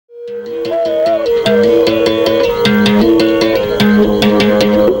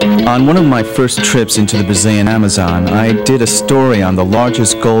On one of my first trips into the Brazilian Amazon, I did a story on the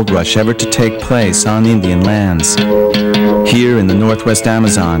largest gold rush ever to take place on Indian lands. Here in the northwest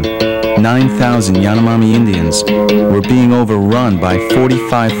Amazon, 9,000 Yanomami Indians were being overrun by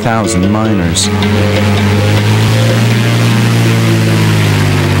 45,000 miners.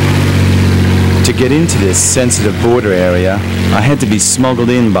 To get into this sensitive border area, I had to be smuggled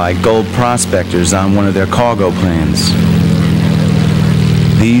in by gold prospectors on one of their cargo planes.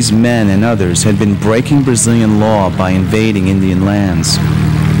 These men and others had been breaking Brazilian law by invading Indian lands.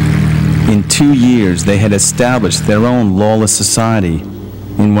 In 2 years, they had established their own lawless society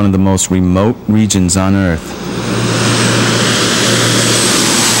in one of the most remote regions on Earth.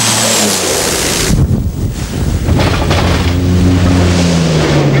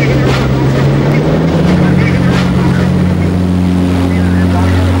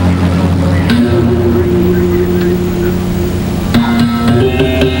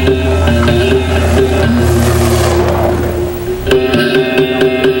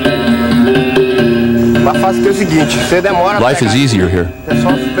 Life is easier here,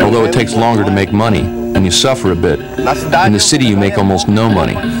 although it takes longer to make money, and you suffer a bit. In the city you make almost no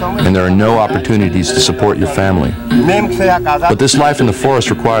money, and there are no opportunities to support your family. But this life in the forest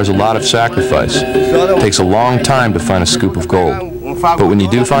requires a lot of sacrifice. It takes a long time to find a scoop of gold. But when you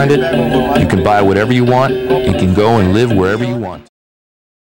do find it, you can buy whatever you want, and can go and live wherever you want.